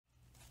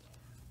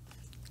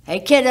Hey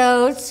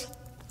kiddos,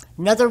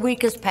 another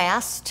week has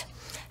passed,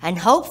 and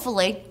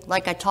hopefully,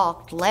 like I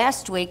talked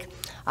last week,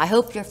 I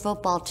hope your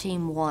football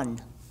team won.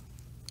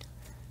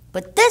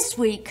 But this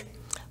week,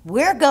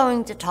 we're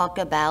going to talk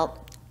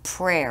about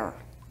prayer.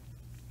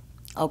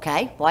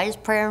 Okay, why is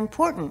prayer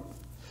important?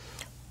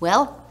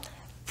 Well,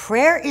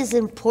 prayer is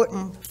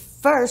important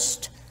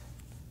first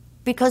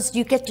because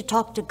you get to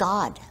talk to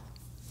God.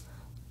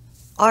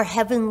 Our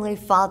Heavenly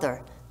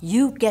Father,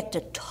 you get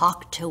to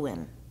talk to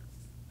Him.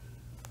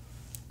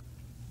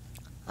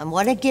 I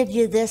want to give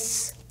you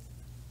this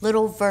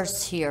little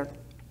verse here.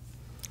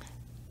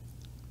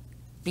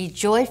 Be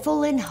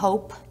joyful in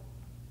hope,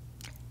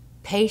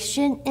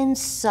 patient in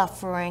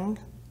suffering,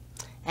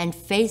 and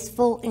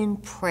faithful in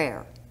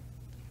prayer.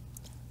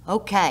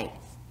 Okay.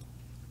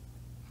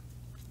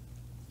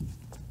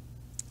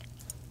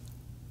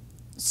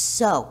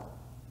 So,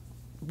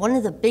 one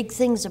of the big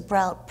things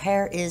about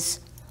prayer is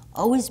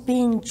always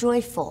being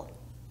joyful.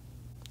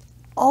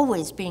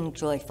 Always being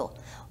joyful.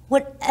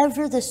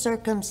 Whatever the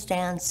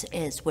circumstance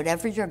is,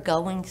 whatever you're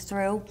going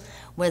through,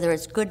 whether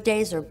it's good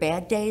days or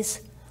bad days,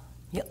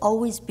 you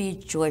always be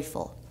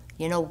joyful.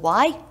 You know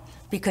why?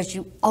 Because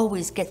you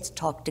always get to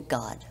talk to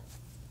God.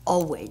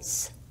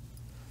 Always.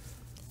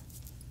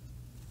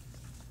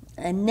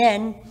 And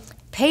then,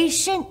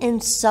 patient in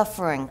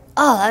suffering.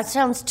 Oh, that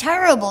sounds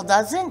terrible,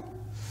 doesn't it?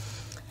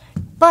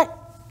 But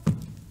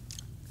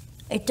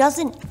it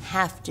doesn't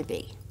have to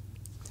be.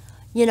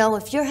 You know,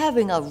 if you're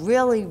having a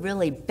really,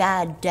 really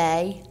bad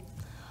day,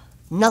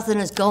 nothing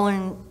is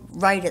going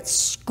right at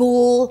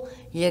school,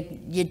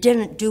 you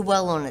didn't do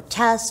well on a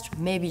test,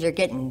 maybe you're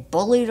getting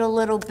bullied a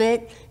little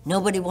bit,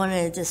 nobody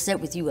wanted to sit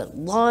with you at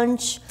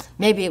lunch,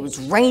 maybe it was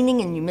raining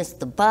and you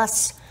missed the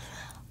bus,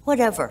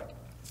 whatever.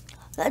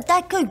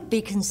 That could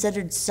be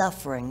considered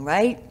suffering,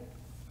 right?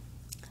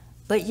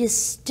 But you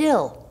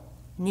still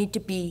need to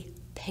be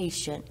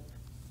patient.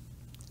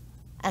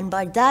 And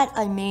by that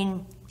I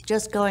mean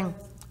just going,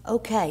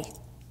 okay,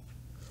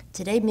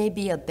 today may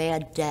be a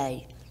bad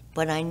day,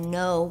 but I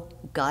know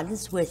God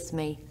is with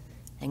me,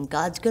 and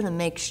God's going to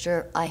make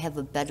sure I have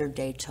a better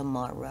day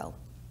tomorrow.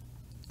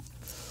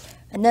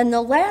 And then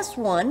the last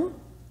one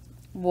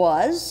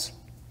was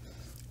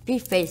be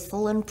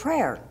faithful in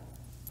prayer.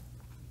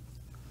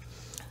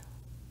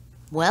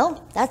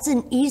 Well, that's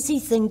an easy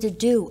thing to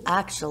do,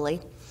 actually.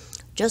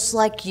 Just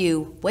like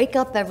you wake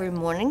up every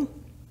morning,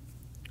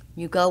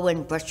 you go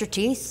and brush your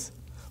teeth,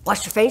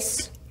 wash your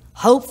face,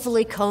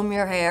 hopefully comb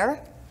your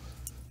hair.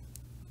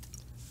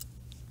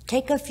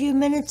 Take a few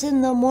minutes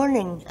in the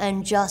morning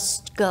and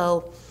just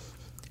go,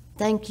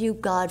 thank you,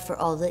 God, for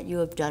all that you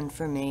have done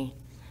for me.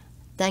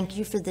 Thank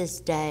you for this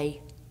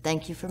day.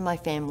 Thank you for my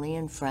family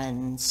and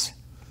friends.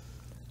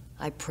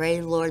 I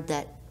pray, Lord,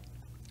 that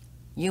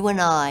you and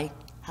I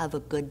have a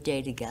good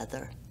day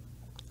together.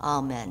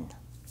 Amen.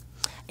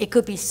 It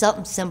could be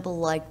something simple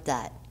like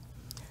that.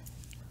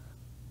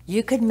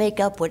 You could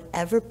make up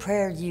whatever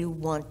prayer you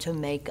want to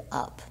make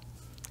up.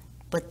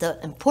 But the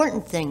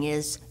important thing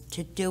is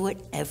to do it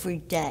every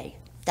day.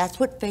 That's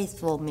what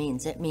faithful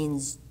means. It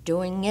means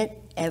doing it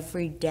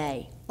every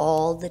day,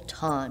 all the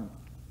time.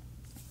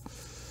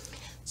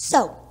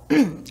 So,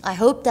 I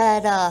hope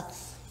that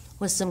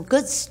was some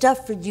good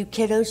stuff for you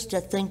kiddos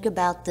to think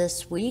about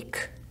this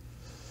week.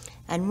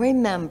 And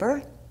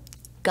remember,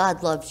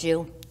 God loves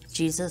you,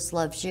 Jesus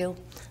loves you,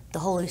 the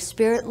Holy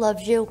Spirit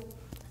loves you,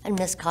 and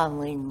Miss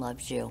Colleen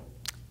loves you.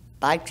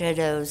 Bye,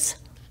 kiddos.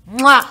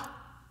 Mwah!